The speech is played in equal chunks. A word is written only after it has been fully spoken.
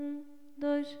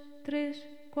três,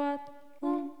 quatro.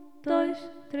 1, 2,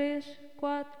 3,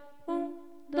 4. 1,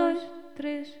 2,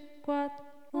 3, 4.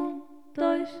 1,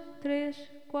 2,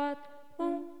 3, 4.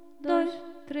 1, 2,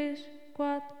 3,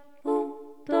 4. 1,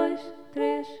 2,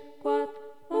 3, 4.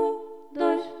 1,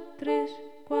 2, 3,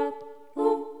 4.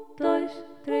 1, 2, 3, 4. 1, 2,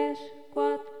 3,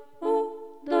 4. 1,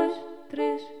 2,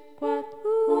 3, 4.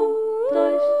 1,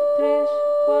 2, 3,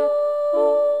 4.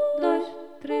 1, 2,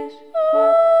 3,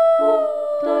 4. 1,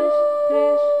 2,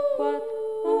 3, 4.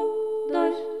 1,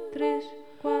 2, 3,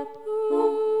 4.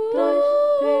 1, 2,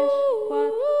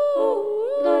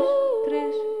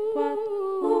 3, 4.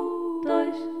 1,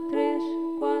 2, 3,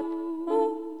 4.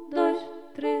 1, 2,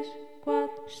 3, 4.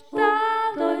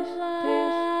 Estava 2,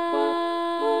 3, 4.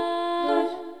 1, 2,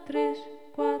 3,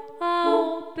 4.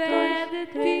 ao pé de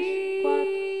ti.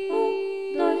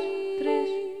 1, 2,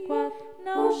 3, 4.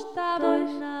 Não estava 2,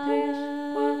 3,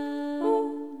 4.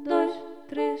 1, 2,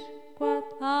 3,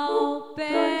 4. ao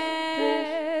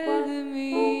pé de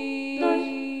mim.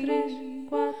 2, 3,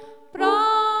 4.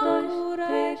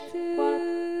 Procurei-te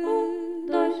 1,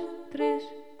 2, 3,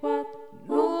 4.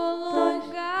 no 2,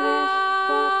 3,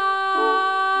 4. lugar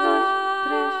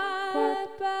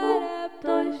para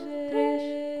 2, 3,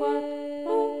 4.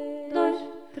 1, 2,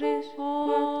 3, 4. 2, 3, 4.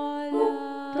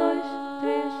 1, 2,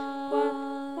 3,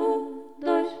 4.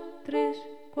 2, 3,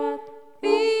 4.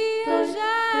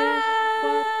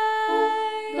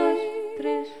 2,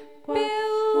 3, 4.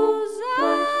 pelos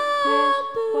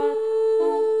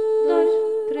 2,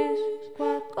 3,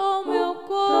 4. com meu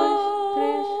 2,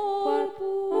 3, 4.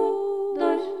 corpo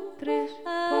 2, 3,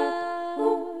 4.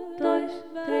 2,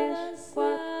 3,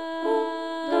 4.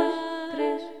 2,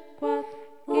 3, 4.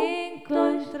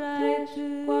 encontrei-te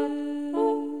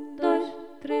 2,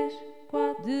 3,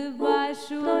 4.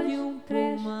 debaixo de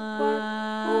 3,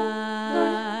 pomar.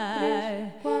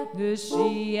 4.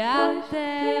 Desci à 2, 3,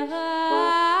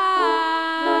 terra